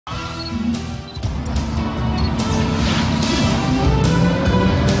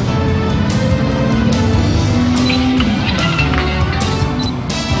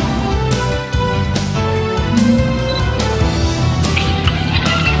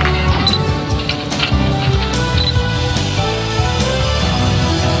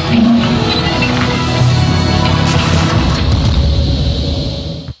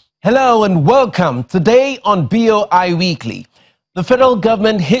Hello and welcome. Today on BoI Weekly, the federal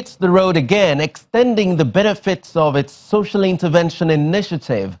government hits the road again, extending the benefits of its social intervention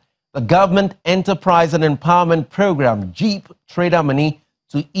initiative, the Government Enterprise and Empowerment Program, JEEP Trader Money,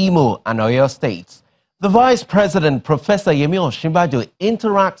 to Imo and Oyo states. The Vice President, Professor Yemi Osinbajo,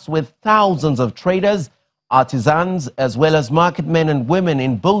 interacts with thousands of traders, artisans, as well as market men and women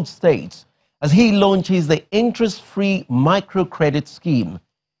in both states as he launches the interest-free microcredit scheme.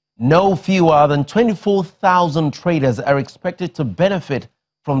 No fewer than 24,000 traders are expected to benefit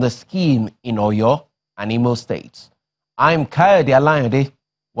from the scheme in Oyo and Imo states. I'm Kayode Alayode.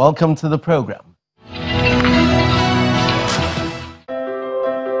 Welcome to the program.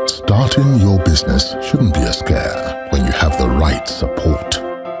 Starting your business shouldn't be a scare when you have the right support.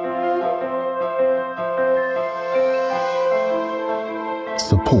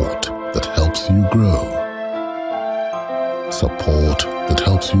 Support that helps you grow. Support that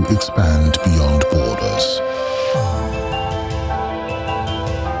helps you expand beyond borders.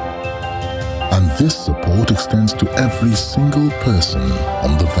 And this support extends to every single person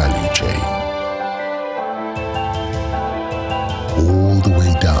on the value chain. All the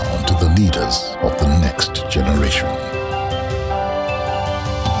way down to the leaders of the next generation.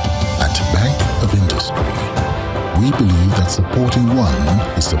 At Bank of Industry, we believe that supporting one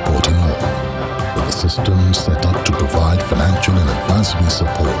is supporting all. With a system set up to provide financial and advisory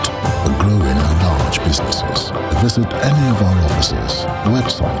support for growing and large businesses. Visit any of our offices,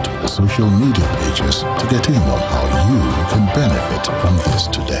 website, or social media pages to get in on how you can benefit from this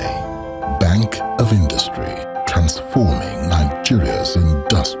today. Bank of Industry, transforming Nigeria's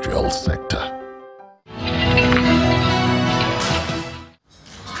industrial sector.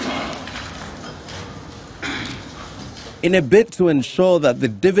 In a bid to ensure that the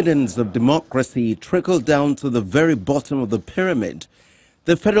dividends of democracy trickle down to the very bottom of the pyramid,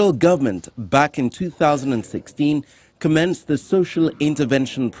 the federal government, back in 2016, commenced the Social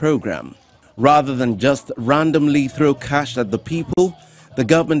Intervention Program. Rather than just randomly throw cash at the people, the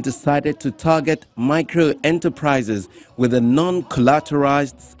government decided to target micro-enterprises with a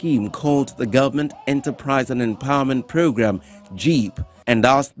non-collateralized scheme called the Government Enterprise and Empowerment Program, JEEP, and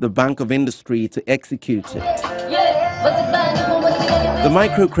asked the Bank of Industry to execute it. The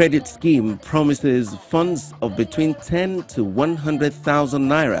microcredit scheme promises funds of between 10 to 100,000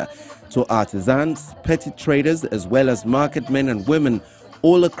 naira to artisans, petty traders, as well as market men and women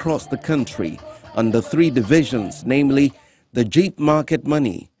all across the country under three divisions, namely the JEEP Market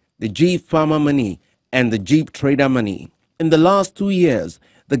Money, the JEEP Farmer Money, and the JEEP Trader Money. In the last 2 years,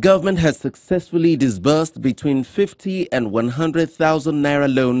 the government has successfully disbursed between 50 and 100,000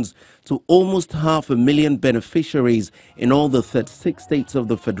 naira loans to almost 500,000 beneficiaries in all the 36 states of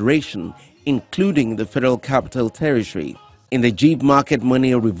the Federation, including the Federal Capital Territory, in the JEEP Market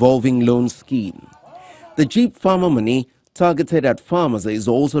Money Revolving Loan Scheme. The JEEP Farmer Money, targeted at farmers, is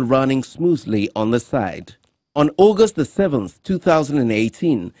also running smoothly on the side. On August the 7th,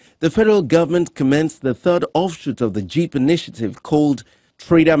 2018, the federal government commenced the third offshoot of the JEEP initiative called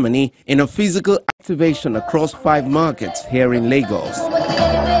Trader Money in a physical activation across 5 markets here in Lagos.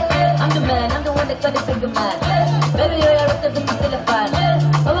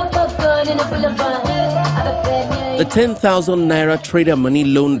 The 10,000 naira Trader Money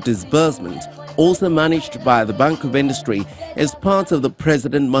loan disbursement, also managed by the Bank of Industry, is part of the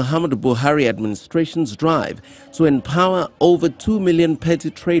President Muhammadu Buhari administration's drive to empower over 2 million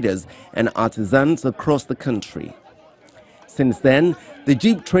petty traders and artisans across the country. Since then, the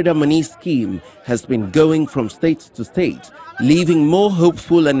JEEP Trader Money scheme has been going from state to state, leaving more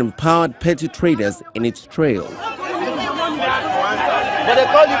hopeful and empowered petty traders in its trail.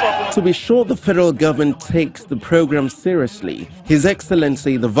 To be sure the federal government takes the program seriously, His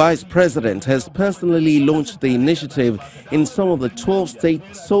Excellency the Vice President has personally launched the initiative in some of the 12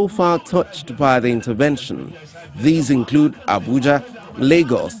 states so far touched by the intervention. These include Abuja,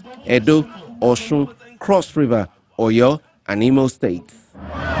 Lagos, Edo, Osun, Cross River, Oyo, and Imo states.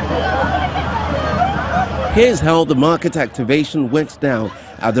 Here's how the market activation went down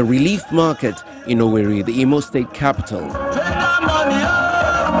at the Relief Market in Owerri, the Imo State capital.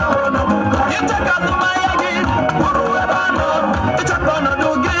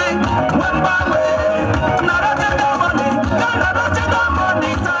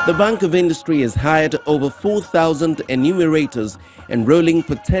 The Bank of Industry has hired over 4,000 enumerators, enrolling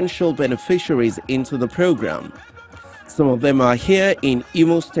potential beneficiaries into the program. Some of them are here in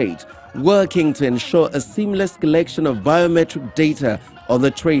Imo State, working to ensure a seamless collection of biometric data on the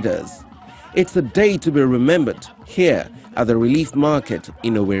traders. It's a day to be remembered here at the Relief Market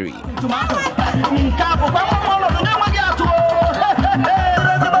in Owerri.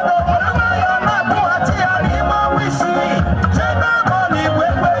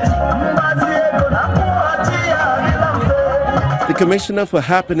 Commissioner for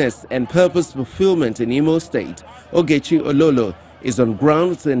Happiness and Purpose Fulfillment in Imo State, Ogechi Ololo, is on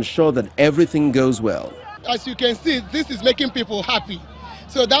ground to ensure that everything goes well. As you can see, this is making people happy.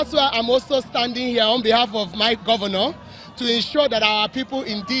 So that's why I'm also standing here on behalf of my governor to ensure that our people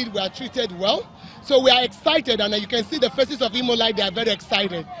indeed were treated well. So we are excited, and you can see the faces of Imo Light, they are very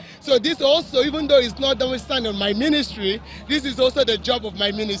excited. So this also, even though it's not domiciled on my ministry, this is also the job of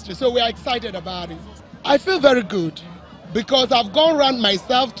my ministry. So we are excited about it. I feel very good because I've gone around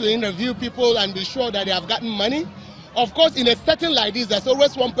myself to interview people and be sure that they have gotten money. Of course, in a setting like this, there's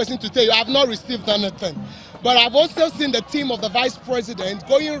always one person to tell you, I have not received anything. But I've also seen the team of the Vice President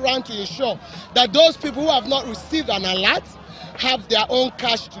going around to ensure that those people who have not received an alert have their own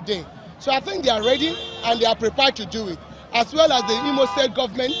cash today. So I think they are ready and they are prepared to do it. As well as the Imo State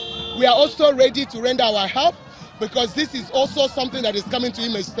government, we are also ready to render our help because this is also something that is coming to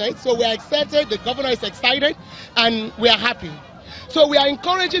Imo State. So we are excited, the governor is excited, and we are happy. So we are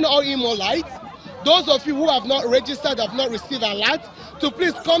encouraging all Imo Lights, those of you who have not registered, have not received an alert, to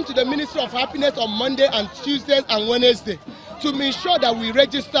please come to the Ministry of Happiness on Monday and Tuesdays and Wednesday to make sure that we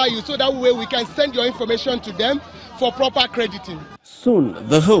register you so that way we can send your information to them for proper crediting. Soon,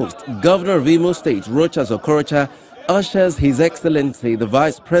 the host, Governor of Imo State, Rochas Okorocha, ushers His Excellency, the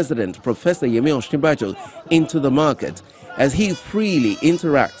Vice President, Professor Yemi Osinbajo, into the market as he freely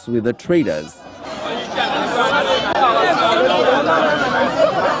interacts with the traders.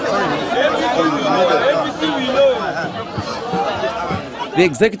 The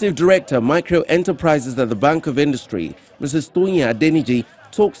Executive Director, Micro Enterprises at the Bank of Industry, Mrs. Tonya Adeniji,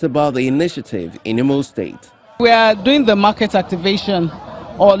 talks about the initiative in Imo State. We are doing the market activation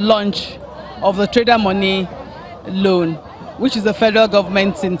or launch of the Trader Money Loan, which is the federal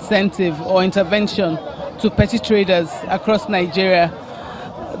government's incentive or intervention to petty traders across Nigeria.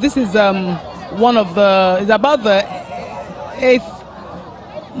 This is it's about the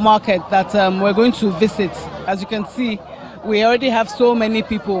 8th market that we're going to visit. As you can see, we already have so many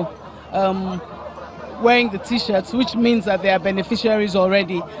people wearing the t-shirts, which means that they are beneficiaries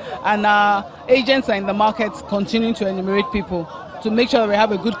already. And our agents are in the market continuing to enumerate people to make sure that we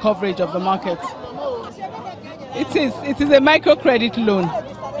have a good coverage of the market. It is a microcredit loan.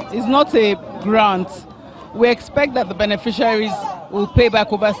 It's not a grant. We expect that the beneficiaries will pay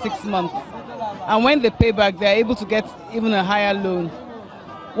back over 6 months. And when they pay back, they're able to get even a higher loan.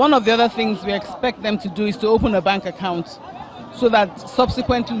 One of the other things we expect them to do is to open a bank account so that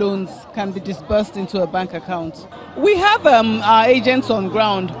subsequent loans can be disbursed into a bank account. We have our agents on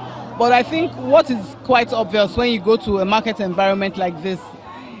ground, but I think what is quite obvious when you go to a market environment like this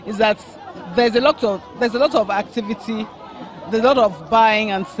is that there's a lot of activity, there's a lot of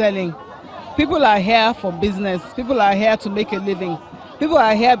buying and selling. People are here for business, people are here to make a living, people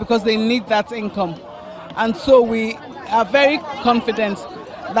are here because they need that income. And so we are very confident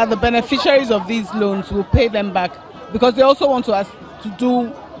that the beneficiaries of these loans will pay them back because they also want to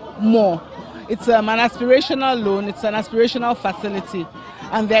do more. It's an aspirational loan, it's an aspirational facility,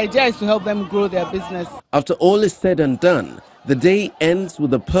 and the idea is to help them grow their business. After all is said and done, the day ends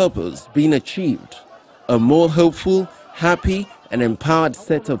with a purpose being achieved: a more hopeful, happy and empowered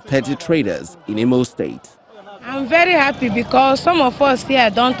set of petty traders in Imo State. I'm very happy because some of us here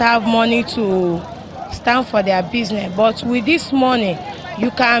don't have money to stand for their business, but with this money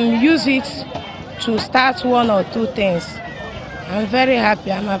you can use it to start 1 or 2 things. I'm very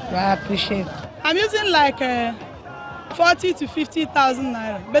happy, I appreciate it. I'm using like 40 to 50,000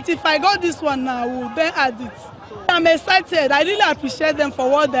 naira, but if I got this one now, I will then add it. I'm excited. I really appreciate them for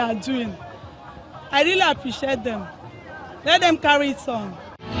what they are doing. I really appreciate them. Let them carry it on.